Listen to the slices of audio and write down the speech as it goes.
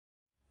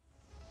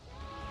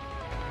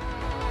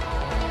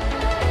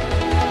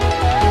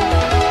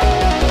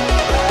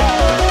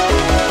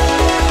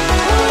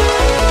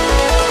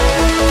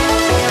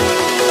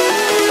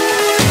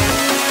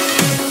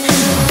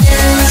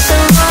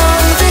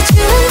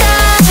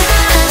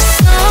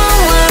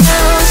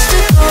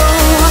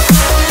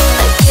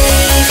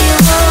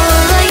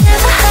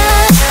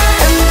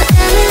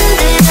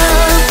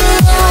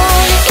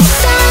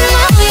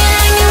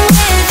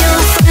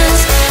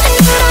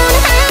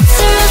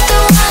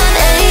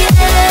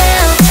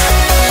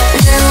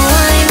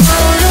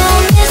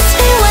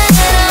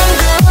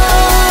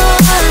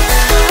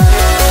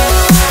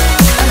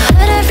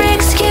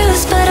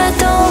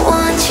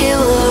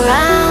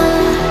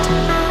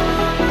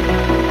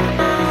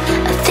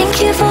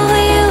you've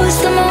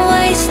overused them and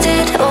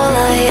wasted all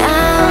I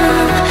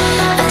am.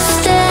 I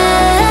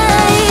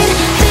stayed.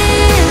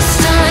 This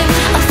time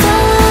I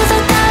follow the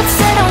dots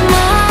that are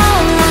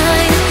my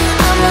mind.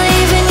 I'm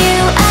leaving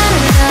you, and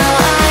now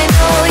I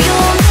know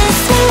you'll miss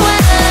me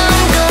when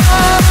I'm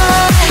gone.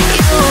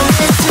 You'll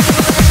miss me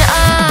when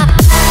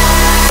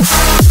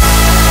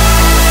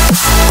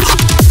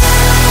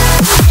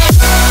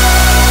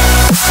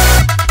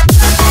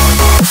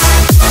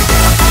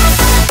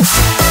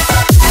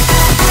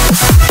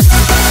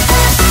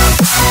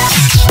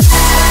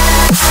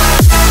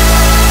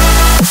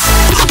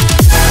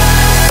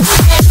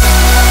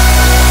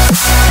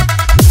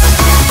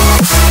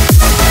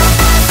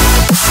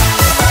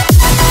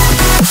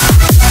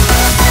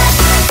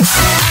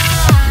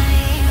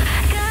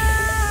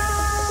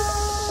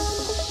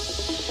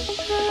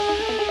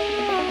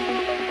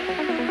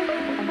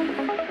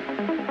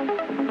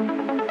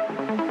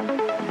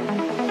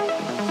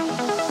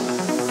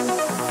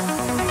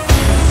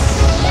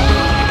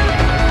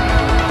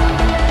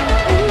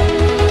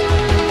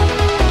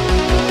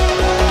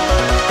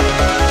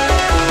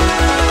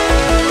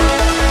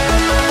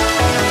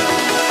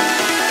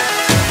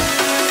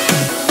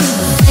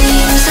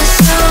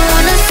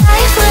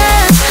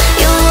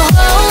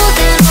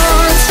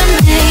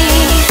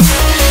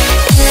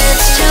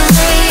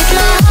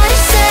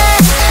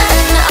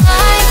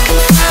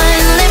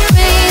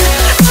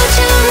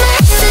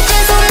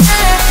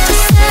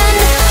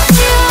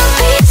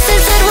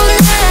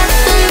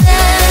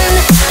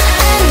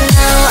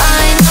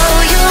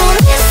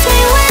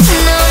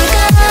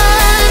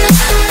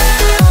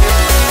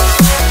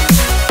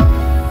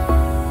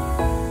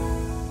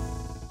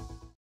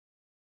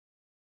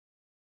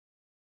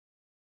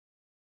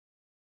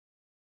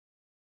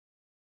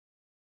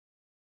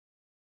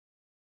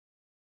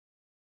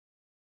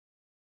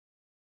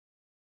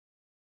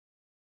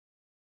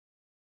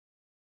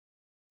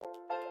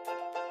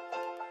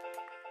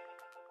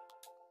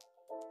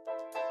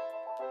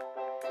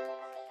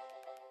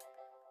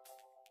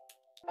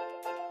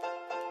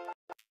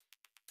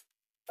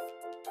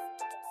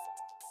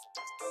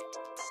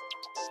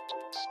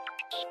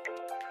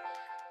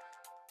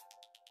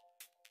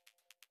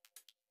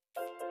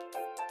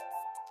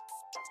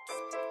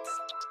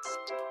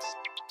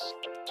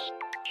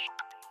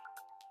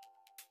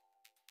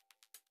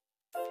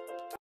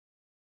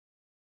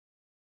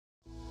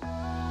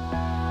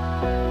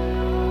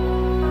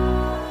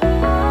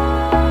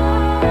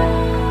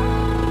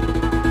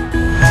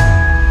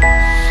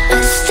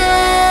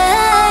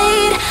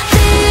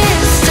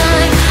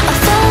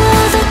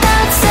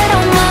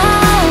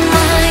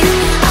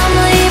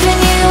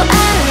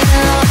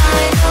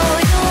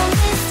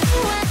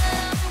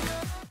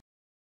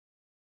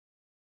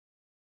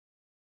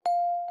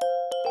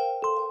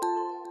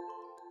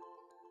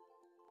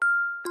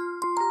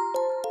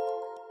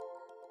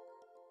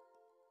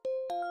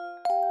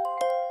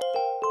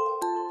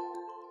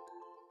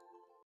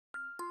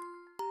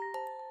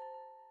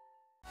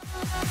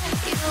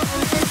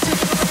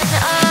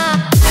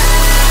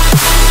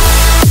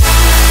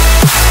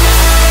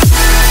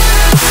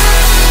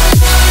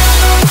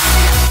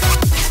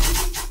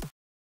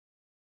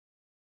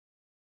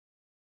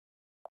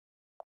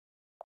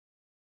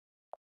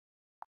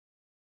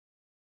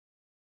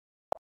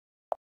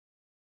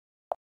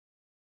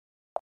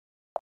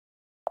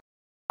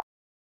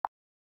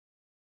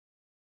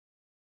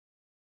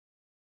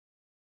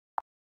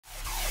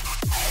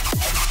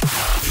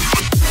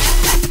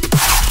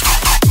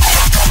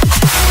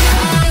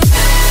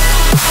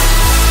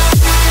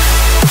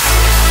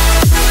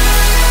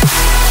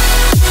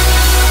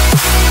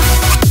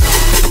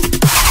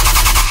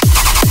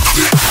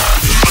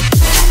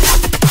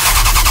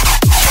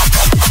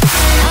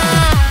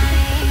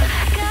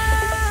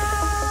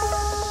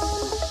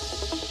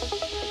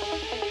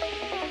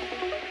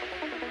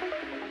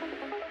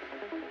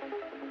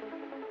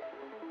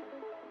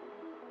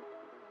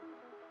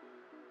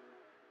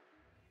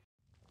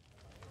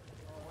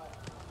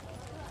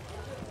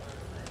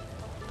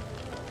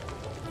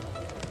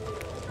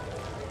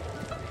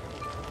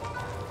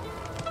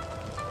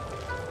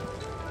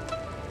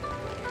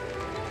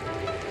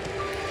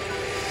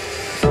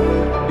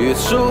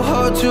It's so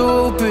hard to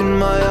open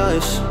my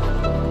eyes.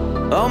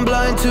 I'm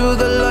blind to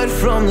the light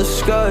from the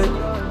sky.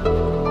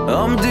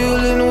 I'm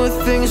dealing with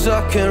things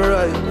I can't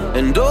write,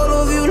 and all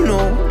of you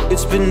know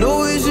it's been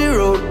no easy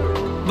road.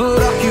 But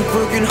I keep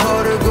working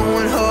harder,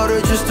 going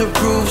harder just to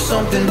prove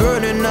something.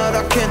 Burning out,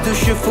 I can't do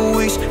shit for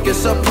weeks.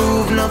 Guess I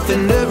proved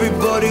nothing.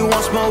 Everybody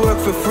wants my work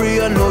for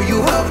free. I know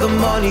you have the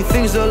money,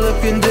 things are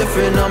looking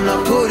different. I'm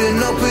not putting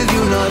up with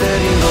you, not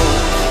anymore.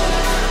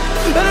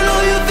 And I know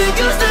you think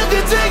you still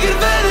can take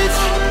advantage,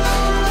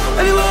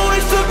 and you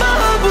always took my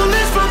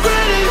humbleness for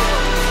granted.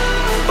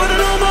 But I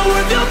know my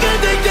worth, you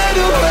can't take that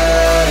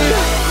away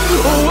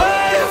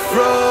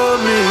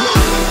from me.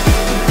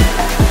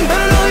 And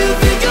I know you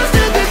think you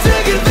still can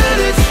take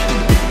advantage,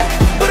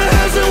 but it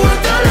hasn't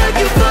worked out like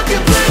you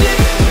fucking planned it.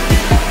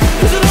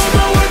 'Cause I know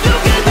my worth, you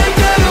can't take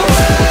that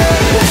away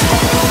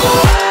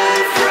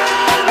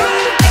from me.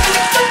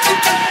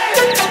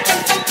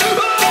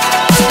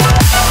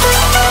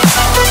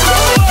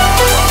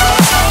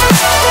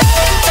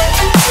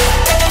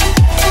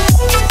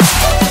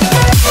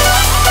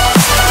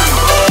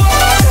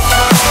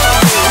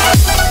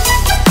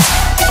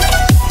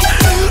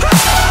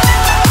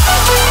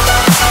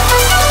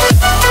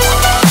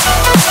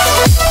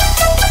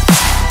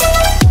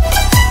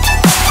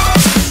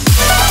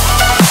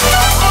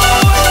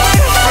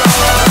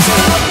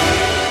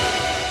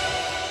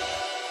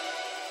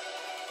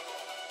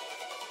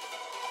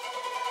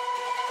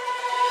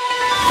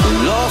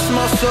 Lost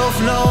myself,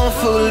 now I'm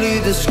fully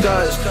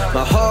disguised.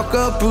 My heart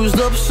got bruised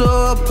up, so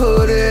I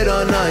put it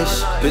on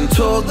ice. Been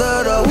told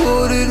that I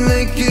wouldn't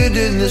make it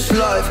in this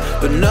life,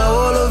 but now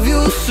all of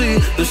you see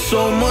there's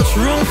so much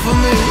room for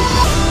me.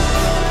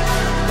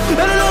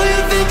 And I know you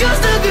think I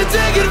still could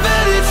take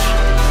advantage,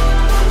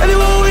 and you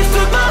always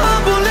took my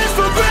humbleness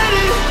for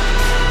granted,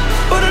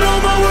 but I know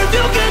my worth,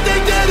 you can't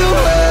take that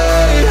away.